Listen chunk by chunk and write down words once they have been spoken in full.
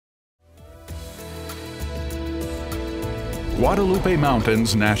Guadalupe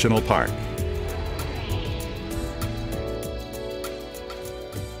Mountains National Park.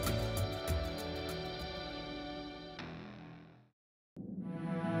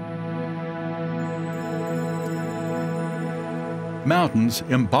 Mountains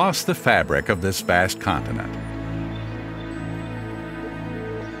emboss the fabric of this vast continent.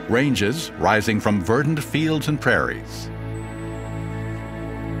 Ranges rising from verdant fields and prairies.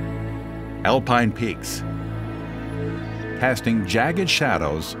 Alpine peaks casting jagged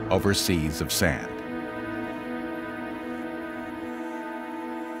shadows over seas of sand.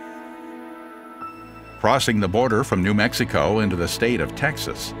 Crossing the border from New Mexico into the state of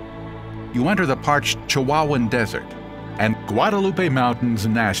Texas, you enter the parched Chihuahuan Desert and Guadalupe Mountains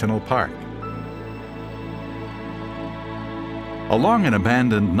National Park. Along an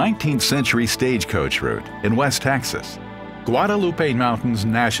abandoned 19th century stagecoach route in West Texas, Guadalupe Mountains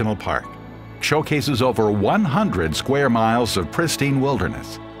National Park showcases over 100 square miles of pristine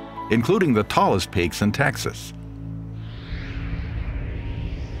wilderness, including the tallest peaks in Texas.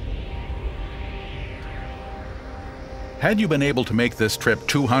 Had you been able to make this trip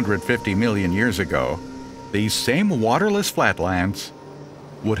 250 million years ago, these same waterless flatlands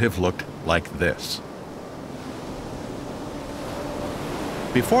would have looked like this.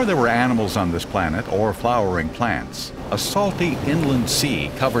 Before there were animals on this planet or flowering plants, a salty inland sea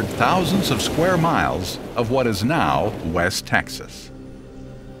covered thousands of square miles of what is now West Texas.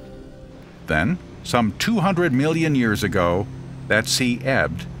 Then, some 200 million years ago, that sea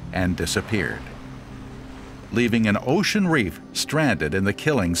ebbed and disappeared, leaving an ocean reef stranded in the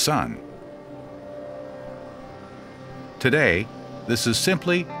killing sun. Today, this is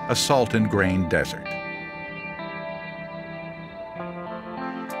simply a salt and grain desert.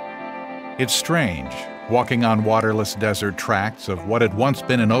 It's strange, walking on waterless desert tracts of what had once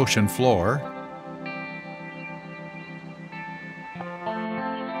been an ocean floor,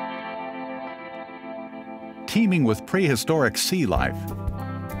 teeming with prehistoric sea life,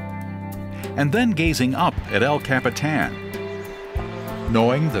 and then gazing up at El Capitan,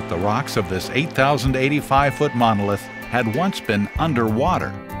 knowing that the rocks of this 8,085-foot monolith had once been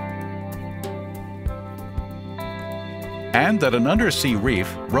underwater, and that an undersea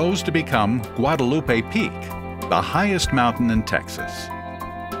reef rose to become Guadalupe Peak, the highest mountain in Texas.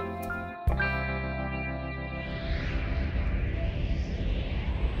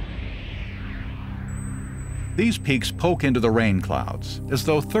 These peaks poke into the rain clouds, as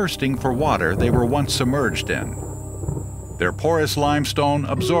though thirsting for water they were once submerged in, their porous limestone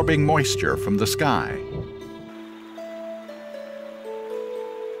absorbing moisture from the sky.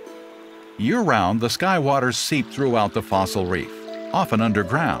 Year-round, the sky waters seep throughout the fossil reef, often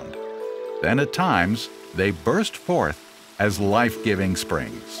underground. Then at times, they burst forth as life-giving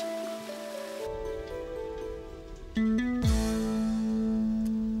springs.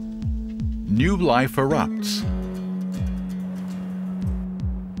 New life erupts.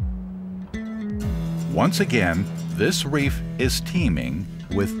 Once again, this reef is teeming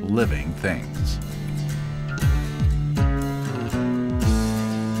with living things.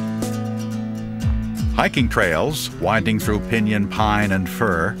 Hiking trails, winding through pinyon, pine, and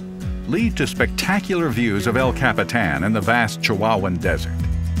fir, lead to spectacular views of El Capitan and the vast Chihuahuan Desert.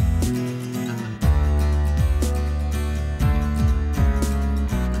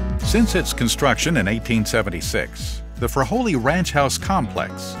 Since its construction in 1876, the Frajoli Ranch House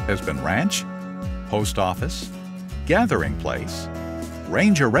complex has been ranch, post office, gathering place,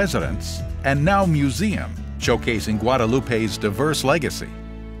 ranger residence, and now museum, showcasing Guadalupe's diverse legacy.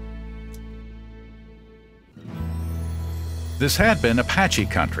 This had been Apache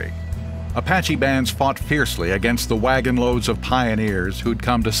country. Apache bands fought fiercely against the wagon loads of pioneers who'd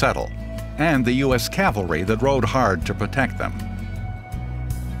come to settle, and the U.S. cavalry that rode hard to protect them.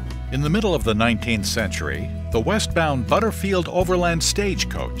 In the middle of the 19th century, the westbound Butterfield Overland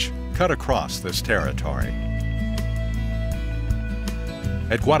Stagecoach cut across this territory.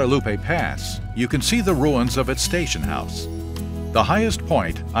 At Guadalupe Pass, you can see the ruins of its station house, the highest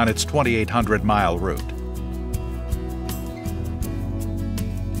point on its 2,800-mile route.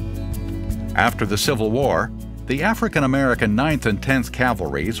 After the Civil War, the African-American 9th and 10th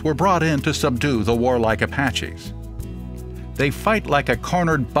Cavalries were brought in to subdue the warlike Apaches. They fight like a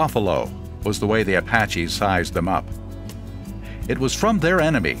cornered buffalo, was the way the Apaches sized them up. It was from their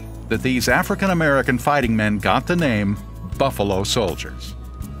enemy that these African-American fighting men got the name Buffalo Soldiers.